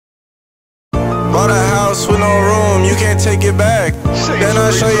house with no room, you can't take it back. Then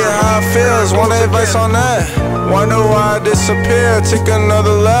I show you how it feels, want advice on that. Wonder why I disappear, take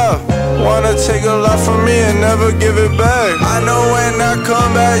another lap. Wanna take a lot from me and never give it back. I know when I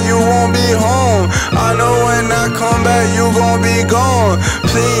come back you won't be home. I know when I come back you gon' be gone.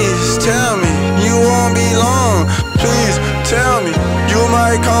 Please tell me you won't be long. Please tell me you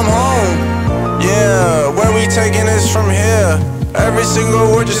might come home. Yeah, where we taking this from here? Every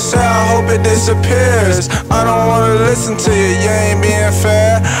single word you say, I hope it disappears. I don't wanna listen to you, you ain't being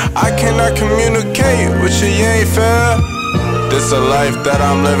fair. I cannot communicate with you, you ain't fair. This a life that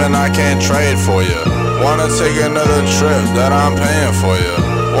I'm living, I can't trade for you. Wanna take another trip that I'm paying for you.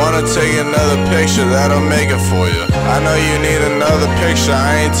 Wanna take another picture that'll make it for you. I know you need another picture,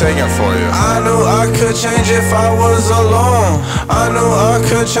 I ain't taking for you. I knew I could change if I was alone. I knew I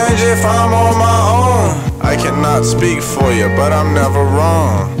could change if I'm on my own. I cannot speak for you, but I'm never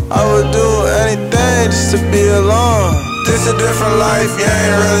wrong. I would do anything just to be alone. This a different life, you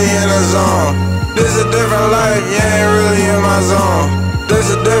ain't really in a zone. This a different life, you ain't really in my zone. This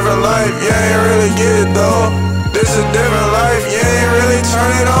a different life, you ain't really get it though. This a different life, you ain't really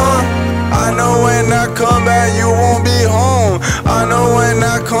turn it on. I know when I come back you won't be home. I know when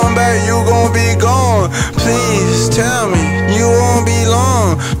I come back you gon' be gone. Please tell me you won't be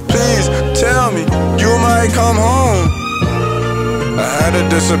long. Please tell me you might come home. I had to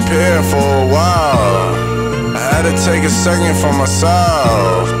disappear for a while. I had to take a second for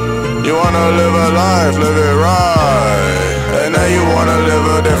myself. You wanna live a life, live it right. And now you wanna live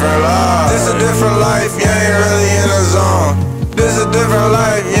a different life. This a different life, you ain't really in a zone. This a different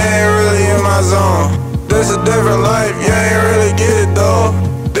life, you ain't really in my zone. This a different life, you ain't really get it though.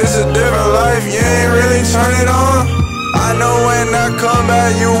 This a different life, you ain't really turn it on. I know when I come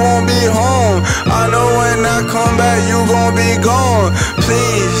back you won't be home. I know when I come back you gon' be gone.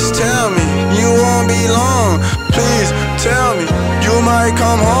 Please tell me you won't be long. Please tell me you might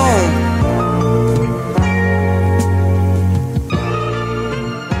come home.